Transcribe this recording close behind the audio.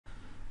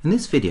In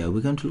this video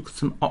we're going to look at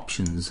some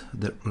options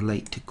that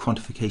relate to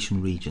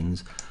quantification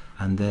regions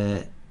and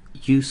their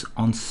use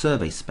on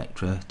survey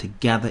spectra to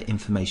gather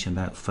information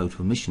about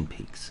photo emission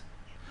peaks.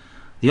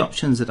 The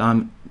options that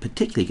I'm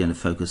particularly going to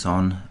focus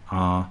on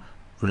are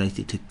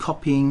related to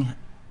copying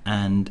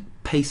and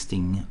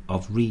pasting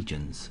of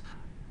regions.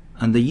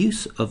 And the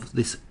use of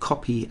this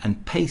copy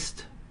and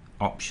paste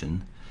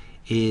option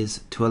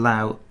is to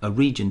allow a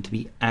region to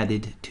be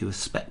added to a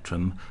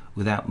spectrum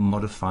without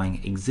modifying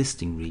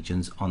existing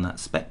regions on that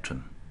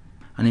spectrum.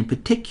 And in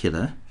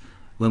particular,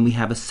 when we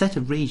have a set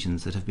of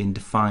regions that have been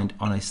defined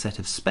on a set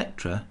of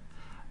spectra,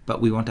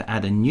 but we want to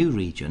add a new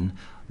region,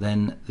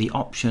 then the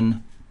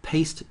option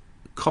paste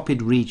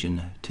copied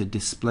region to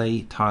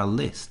display tile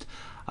list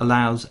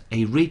allows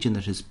a region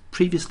that has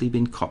previously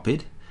been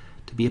copied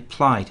to be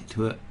applied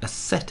to a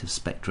set of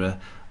spectra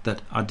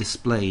that are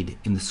displayed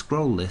in the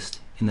scroll list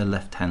in the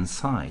left hand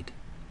side.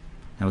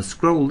 Now a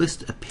scroll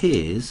list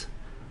appears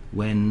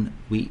when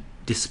we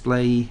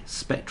display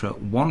spectra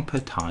one per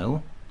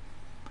tile,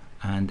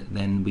 and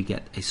then we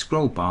get a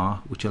scroll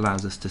bar which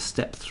allows us to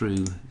step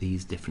through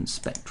these different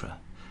spectra.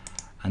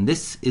 And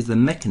this is the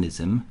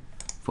mechanism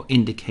for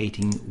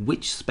indicating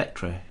which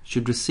spectra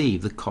should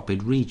receive the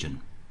copied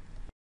region.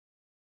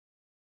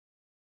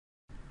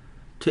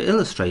 To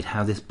illustrate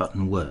how this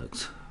button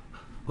works,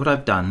 what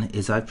I've done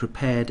is I've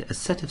prepared a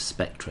set of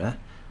spectra,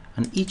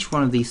 and each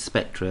one of these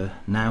spectra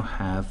now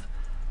have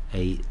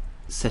a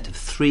set of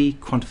 3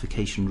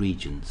 quantification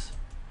regions.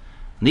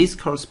 And these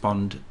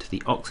correspond to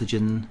the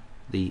oxygen,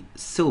 the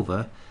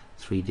silver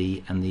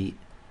 3D and the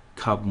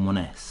carbon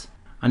 1s.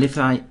 And if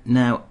I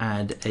now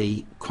add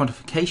a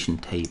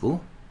quantification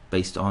table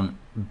based on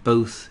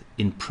both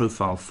in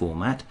profile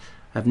format,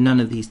 I have none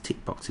of these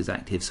tick boxes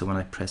active, so when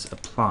I press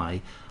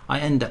apply I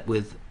end up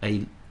with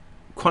a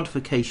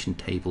quantification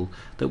table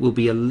that will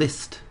be a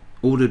list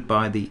ordered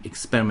by the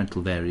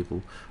experimental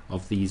variable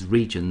of these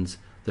regions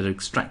that are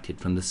extracted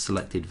from the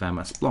selected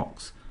VAMAS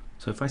blocks.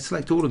 So if I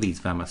select all of these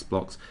VAMAS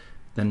blocks,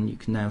 then you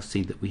can now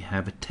see that we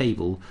have a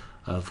table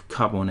of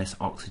carbon 1s,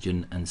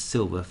 oxygen and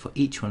silver for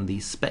each one of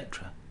these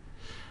spectra.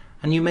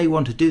 And you may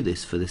want to do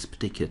this for this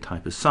particular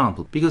type of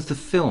sample because the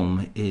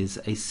film is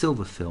a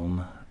silver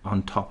film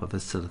on top of a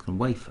silicon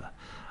wafer,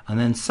 and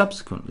then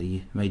subsequently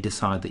you may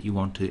decide that you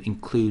want to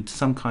include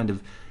some kind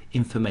of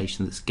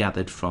information that's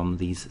gathered from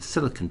these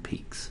silicon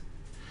peaks.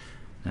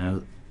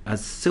 Now,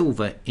 as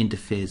silver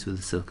interferes with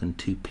the silicon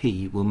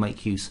 2p, we'll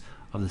make use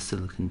of the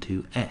silicon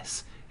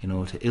 2s in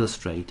order to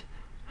illustrate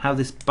how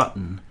this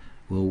button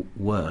will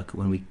work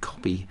when we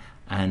copy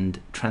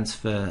and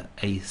transfer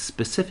a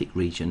specific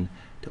region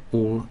to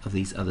all of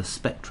these other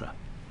spectra.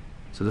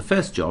 So the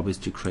first job is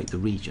to create the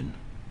region.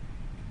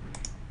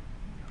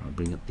 I'll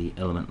bring up the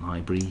element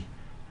library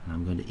and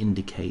I'm going to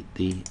indicate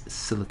the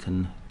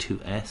silicon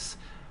 2s.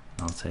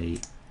 I'll say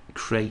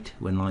create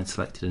when line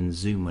selected and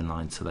zoom when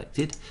line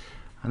selected,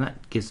 and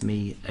that gives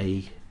me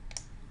a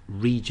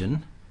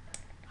region,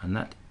 and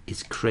that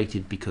is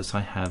created because I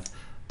have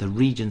the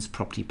regions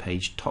property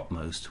page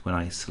topmost when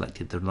I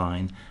selected the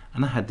line,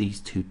 and I had these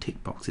 2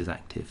 tick boxes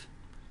active.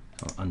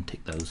 So I'll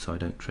untick those so I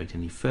don't create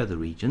any further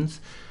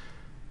regions.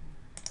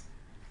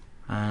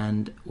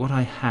 And what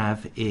I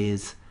have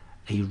is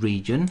a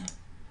region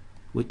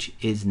which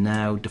is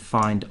now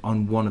defined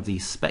on one of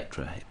these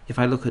spectra. If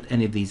I look at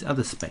any of these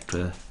other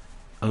spectra,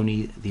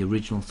 only the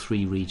original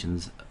 3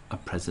 regions are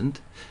present.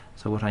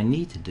 So what I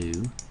need to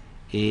do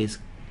is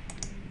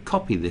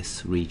copy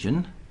this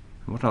region.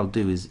 What I'll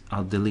do is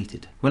I'll delete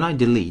it. When I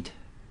delete,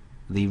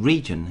 the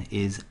region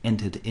is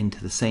entered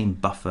into the same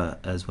buffer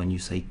as when you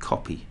say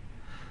copy.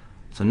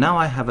 So now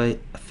I have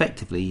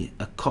effectively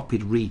a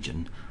copied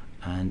region,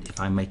 and if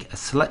I make a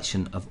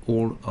selection of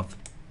all of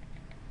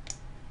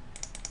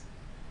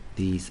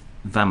these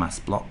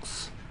VAMAS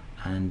blocks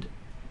and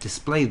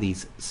display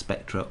these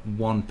spectra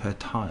one per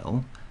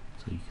tile,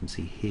 so you can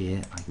see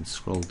here I can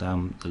scroll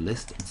down the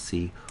list and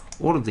see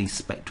all of these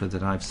spectra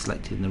that I've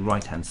selected in the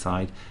right hand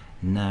side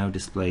now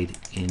displayed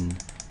in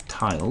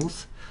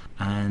tiles.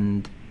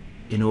 And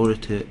in order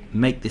to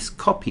make this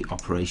copy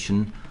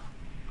operation,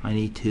 I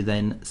need to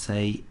then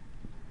say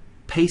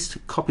paste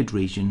copied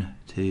region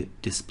to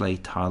display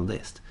tile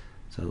list.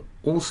 So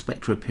all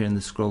spectra appear in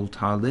the scroll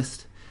tile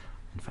list.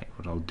 In fact,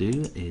 what I'll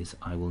do is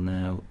I will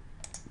now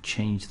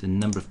change the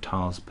number of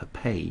tiles per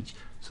page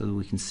so that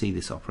we can see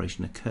this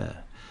operation occur.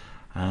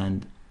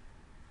 And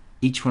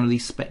each one of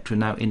these spectra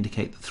now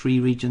indicate the 3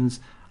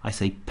 regions. I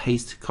say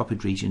paste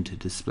copied region to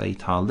display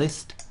tile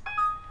list,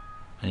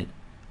 and it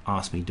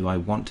asks me, do I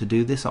want to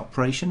do this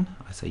operation?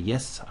 I say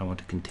yes, I want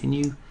to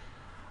continue.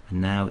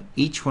 And now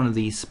each one of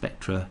these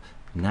spectra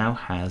now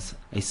has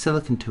a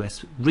silicon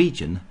 2s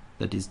region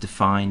that is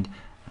defined,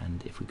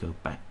 and if we go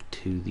back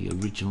to the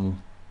original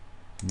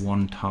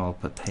 1 tile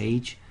per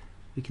page,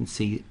 we can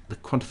see the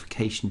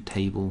quantification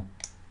table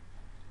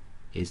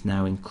is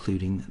now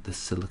including the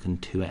silicon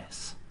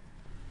 2s.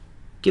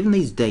 Given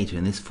these data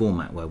in this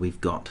format where we've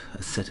got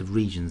a set of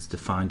regions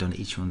defined on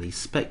each one of these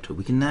spectra,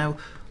 we can now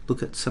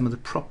look at some of the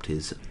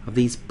properties of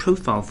these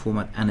profile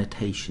format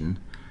annotation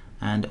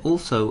and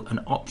also an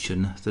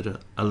option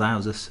that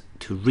allows us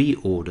to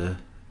reorder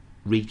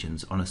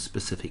regions on a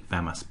specific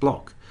VAMAS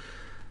block.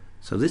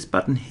 So this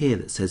button here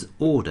that says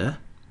order,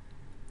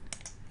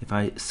 if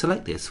I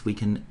select this, we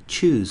can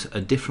choose a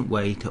different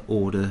way to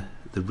order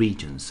the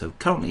regions. So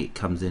currently it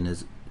comes in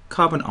as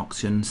carbon,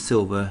 oxygen,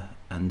 silver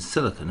and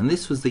silicon, and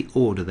this was the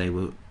order they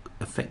were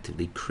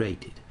effectively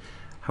created.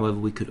 However,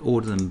 we could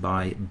order them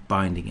by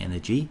binding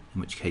energy,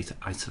 in which case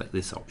I select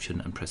this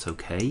option and press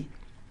OK.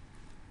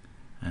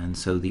 And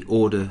so the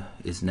order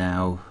is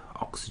now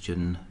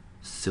oxygen,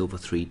 silver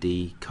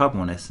 3D,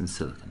 carbon 1s and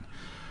silicon.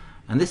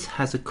 And this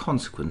has a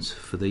consequence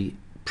for the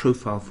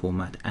profile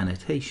format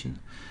annotation.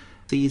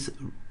 These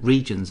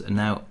regions are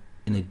now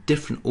in a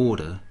different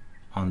order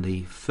on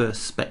the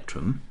first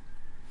spectrum.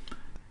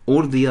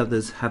 All of the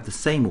others have the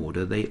same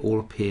order. They all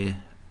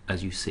appear,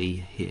 as you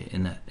see here,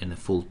 in a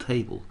full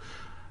table.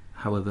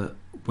 However,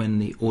 when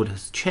the order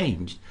has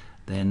changed,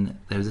 then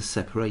there is a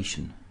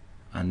separation,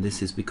 and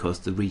this is because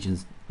the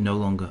regions no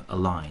longer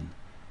align,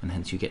 and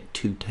hence you get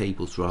two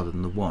tables rather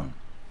than the one.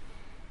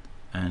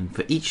 And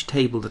for each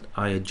table that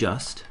I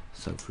adjust,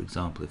 so for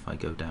example if I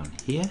go down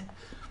here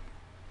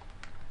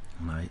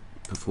and I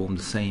perform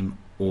the same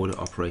order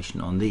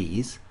operation on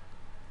these,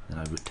 then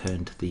I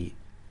return to the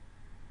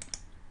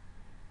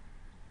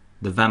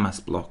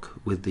VAMAS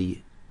block with the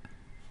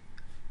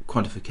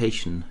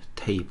quantification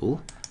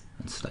table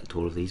and select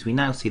all of these, we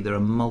now see there are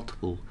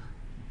multiple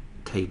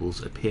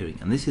tables appearing,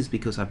 and this is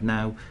because I've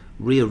now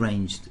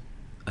rearranged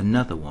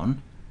another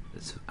one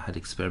that's had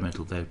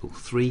experimental variable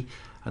 3,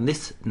 and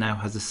this now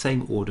has the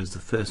same order as the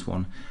first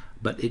one,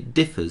 but it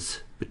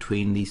differs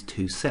between these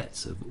two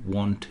sets of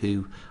 1,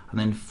 2 and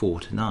then 4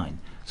 to 9.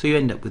 So you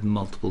end up with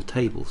multiple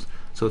tables.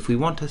 So if we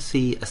want to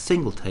see a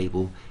single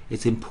table,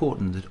 it's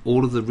important that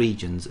all of the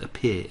regions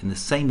appear in the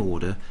same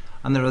order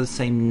and there are the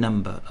same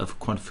number of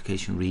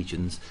quantification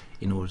regions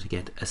in order to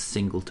get a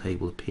single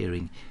table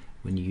appearing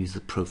when you use the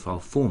profile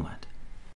format.